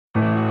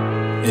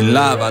In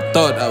life I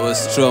thought I was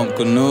strong,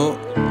 no.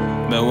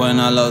 But when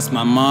I lost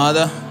my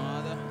mother,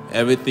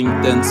 everything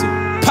turned to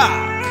pop.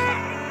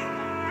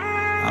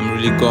 I'm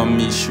really gonna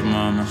miss you,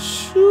 mama.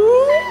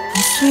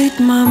 Sweet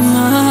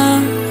mama,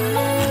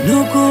 I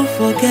no go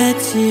forget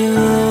you.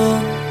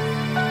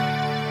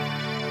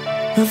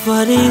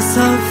 Nobody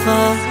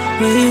suffer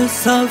when you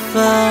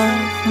suffer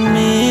for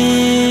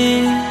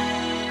me.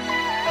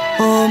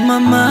 Oh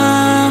mama,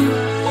 I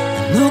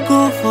no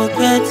go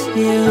forget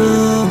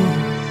you.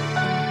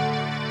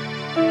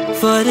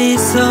 Nobody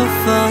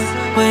suffer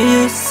when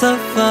you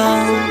suffer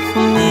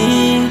for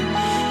me.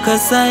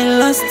 'Cause I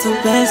lost the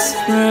best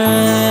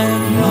friend.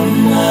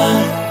 Mama,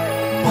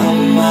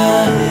 mama,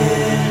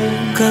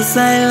 yeah. 'Cause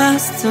I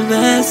lost the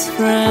best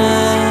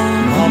friend.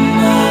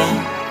 Mama,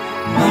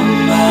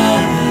 mama,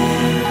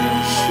 yeah.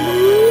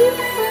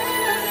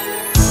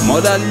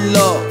 Motherly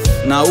love,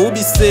 now who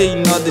be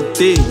saying all the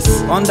things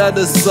under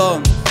the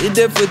sun? It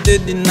definitely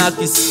the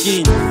knocky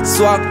skin,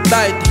 swag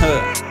tight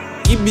her.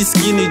 It be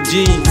skinny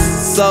jeans,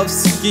 soft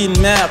skin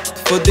map,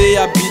 for they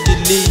I be the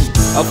lead.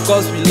 Of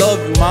course we love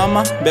you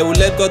mama, but we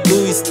let God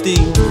do his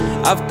thing.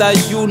 After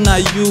you, now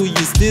you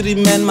still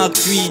remain my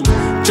queen.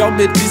 Chop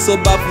the tea so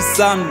bad for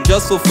Sam,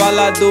 just for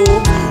falado.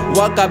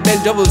 Walk a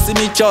beg, job see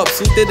me chop,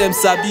 suited them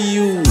sabi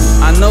you.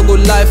 I no go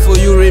lie for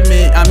you,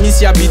 Remy. I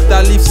miss your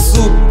bitter leaf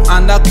soup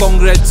and that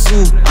congrats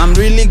too. I'm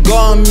really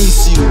gonna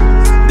miss you.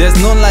 There's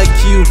none like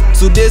you.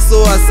 Today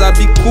so as I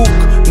be cook,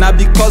 now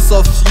because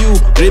of you.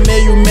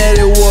 Remy, you marry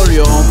a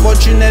warrior.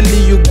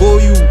 Unfortunately you go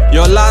you.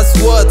 Your last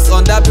words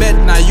on that bed,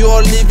 now you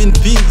all live in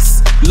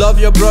peace. Love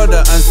your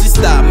brother and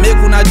sister, make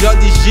una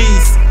judge the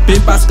G's.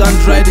 Papers can't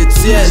dry the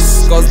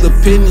tears, 'cause the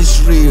pain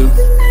is real.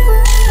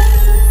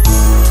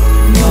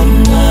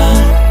 Mama,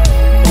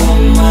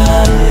 mama,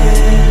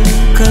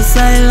 yeah. 'Cause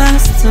I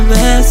lost the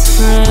best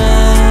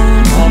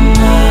friend.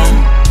 Mama,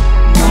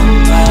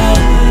 mama,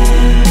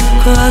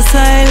 yeah. 'Cause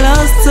I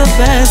lost the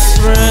best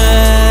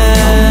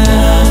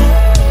friend.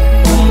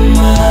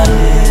 Mama,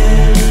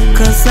 yeah.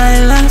 'Cause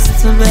I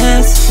lost the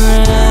best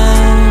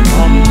friend.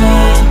 Mama,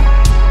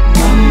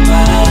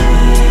 mama,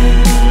 yeah.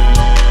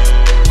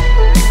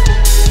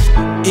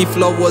 If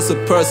love was a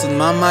person,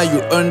 mama, you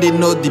earned it,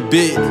 no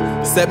debate.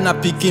 Except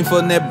not picking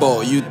for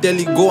netball, you tell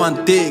it go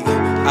and take.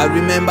 I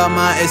remember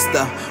my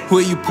Esther,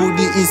 where you put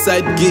the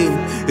inside game.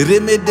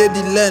 Remedy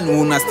the land,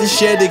 when I still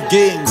share the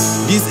game.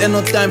 This ain't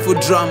no time for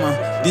drama,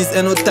 this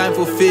ain't no time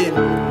for fame.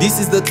 This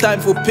is the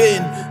time for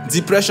pain,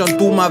 depression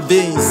through my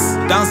veins.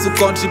 Dance to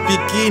country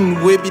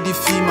picking, way be the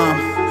female.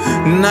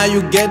 Now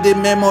you get the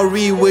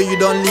memory where you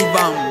don't live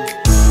on.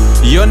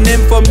 Your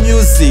name for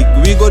music,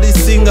 we go the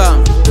singer.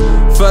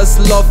 First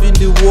love in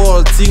the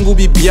world, tingu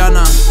be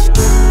Biana.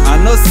 I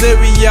know say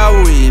we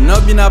Yahweh,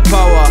 not be na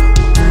power.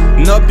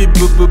 Not be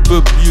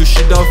you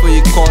shit down for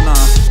your corner.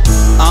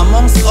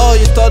 Amongst all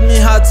you taught me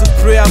how to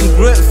pray, I'm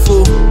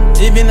grateful.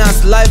 Even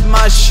as life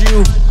mash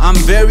you, I'm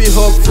very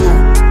hopeful.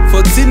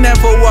 For tin and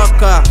for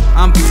waka,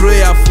 I'm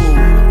prayerful.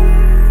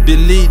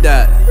 Believe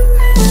that.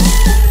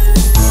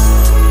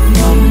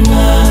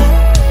 Mama,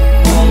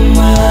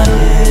 mama,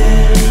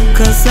 yeah.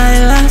 'Cause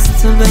I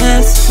lost the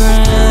best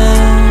friend.